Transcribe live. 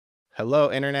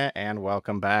Hello, Internet, and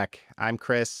welcome back. I'm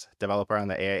Chris, developer on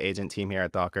the AI agent team here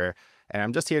at Docker, and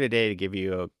I'm just here today to give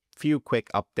you a few quick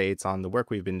updates on the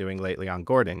work we've been doing lately on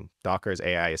Gordon, Docker's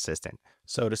AI assistant.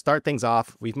 So to start things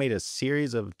off, we've made a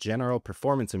series of general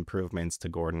performance improvements to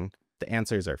Gordon. The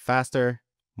answers are faster,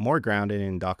 more grounded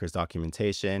in Docker's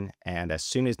documentation, and as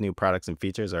soon as new products and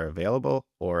features are available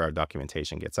or our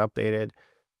documentation gets updated,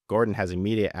 Gordon has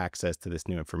immediate access to this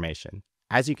new information.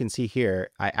 As you can see here,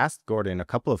 I asked Gordon a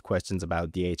couple of questions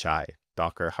about DHI,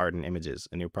 Docker Hardened Images,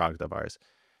 a new product of ours.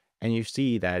 And you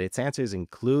see that its answers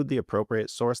include the appropriate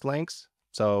source links.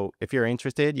 So if you're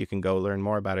interested, you can go learn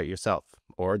more about it yourself,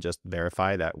 or just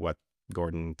verify that what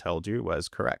Gordon told you was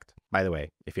correct. By the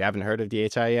way, if you haven't heard of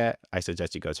DHI yet, I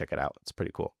suggest you go check it out. It's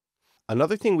pretty cool.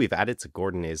 Another thing we've added to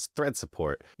Gordon is thread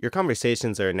support. Your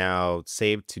conversations are now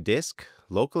saved to disk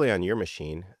locally on your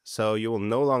machine, so you will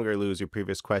no longer lose your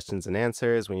previous questions and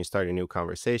answers when you start a new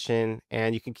conversation,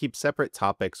 and you can keep separate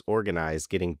topics organized,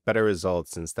 getting better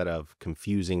results instead of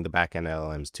confusing the backend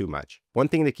LLMs too much. One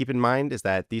thing to keep in mind is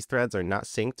that these threads are not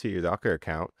synced to your Docker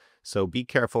account, so be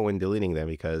careful when deleting them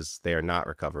because they are not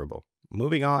recoverable.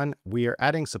 Moving on, we are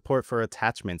adding support for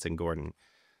attachments in Gordon.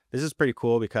 This is pretty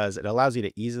cool because it allows you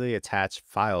to easily attach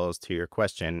files to your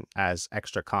question as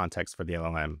extra context for the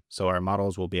LLM, so our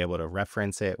models will be able to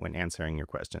reference it when answering your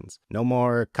questions. No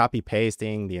more copy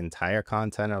pasting the entire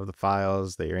content of the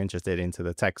files that you're interested into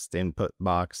the text input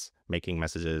box, making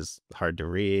messages hard to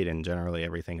read and generally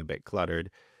everything a bit cluttered.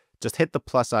 Just hit the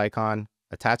plus icon,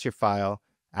 attach your file,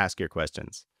 ask your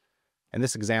questions. In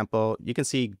this example, you can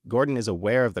see Gordon is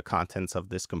aware of the contents of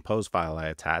this compose file I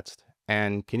attached,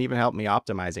 and can even help me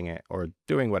optimizing it or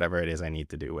doing whatever it is I need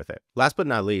to do with it. Last but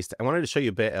not least, I wanted to show you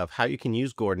a bit of how you can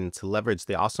use Gordon to leverage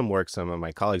the awesome work some of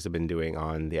my colleagues have been doing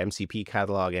on the MCP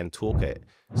Catalog and Toolkit,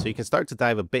 so you can start to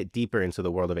dive a bit deeper into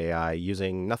the world of AI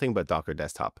using nothing but Docker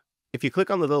Desktop. If you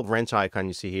click on the little wrench icon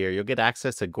you see here, you'll get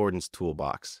access to Gordon's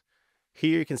toolbox.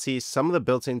 Here you can see some of the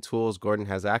built-in tools Gordon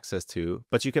has access to,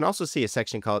 but you can also see a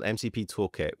section called MCP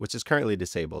Toolkit, which is currently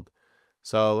disabled.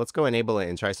 So let's go enable it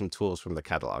and try some tools from the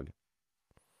catalog.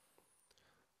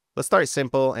 Let's start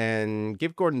simple and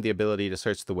give Gordon the ability to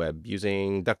search the web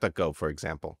using DuckDuckGo, for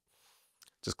example.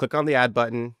 Just click on the Add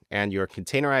button and your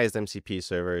containerized MCP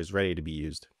server is ready to be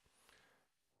used.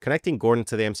 Connecting Gordon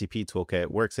to the MCP toolkit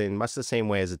works in much the same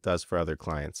way as it does for other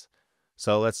clients.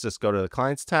 So let's just go to the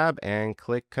Clients tab and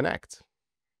click Connect.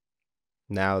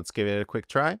 Now let's give it a quick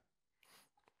try.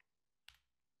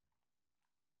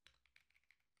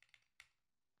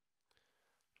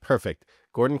 Perfect.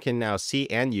 Gordon can now see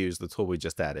and use the tool we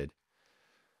just added.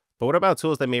 But what about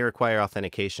tools that may require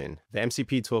authentication? The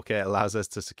MCP toolkit allows us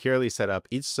to securely set up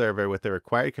each server with the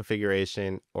required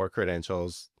configuration or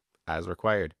credentials as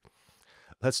required.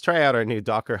 Let's try out our new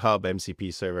Docker Hub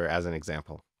MCP server as an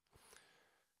example.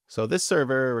 So this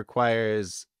server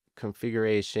requires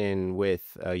configuration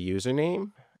with a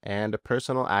username and a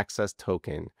personal access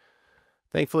token.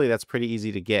 Thankfully, that's pretty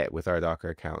easy to get with our Docker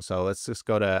account. So let's just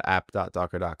go to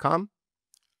app.docker.com.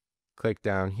 Click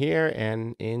down here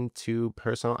and into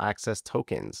personal access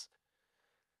tokens.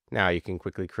 Now you can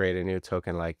quickly create a new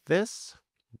token like this.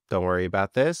 Don't worry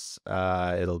about this.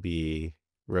 It'll be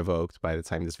revoked by the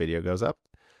time this video goes up.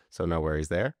 So no worries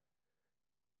there.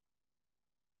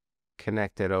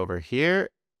 Connect it over here.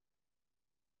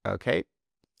 Okay.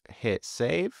 Hit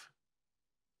save.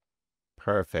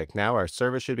 Perfect. Now our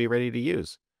server should be ready to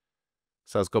use.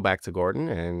 So let's go back to Gordon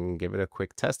and give it a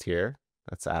quick test here.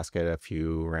 Let's ask it a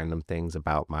few random things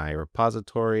about my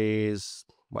repositories,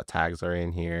 what tags are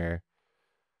in here.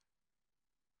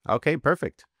 Okay,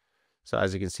 perfect. So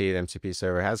as you can see, the MCP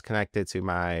server has connected to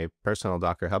my personal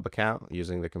Docker Hub account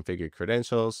using the configured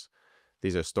credentials.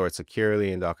 These are stored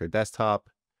securely in Docker Desktop.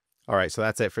 All right, so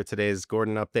that's it for today's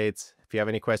Gordon updates. If you have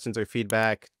any questions or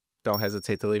feedback, don't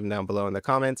hesitate to leave them down below in the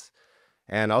comments.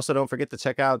 And also don't forget to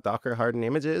check out Docker Hardened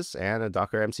Images and a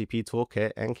Docker MCP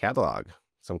Toolkit and Catalog.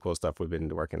 Some cool stuff we've been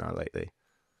working on lately.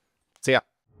 See ya.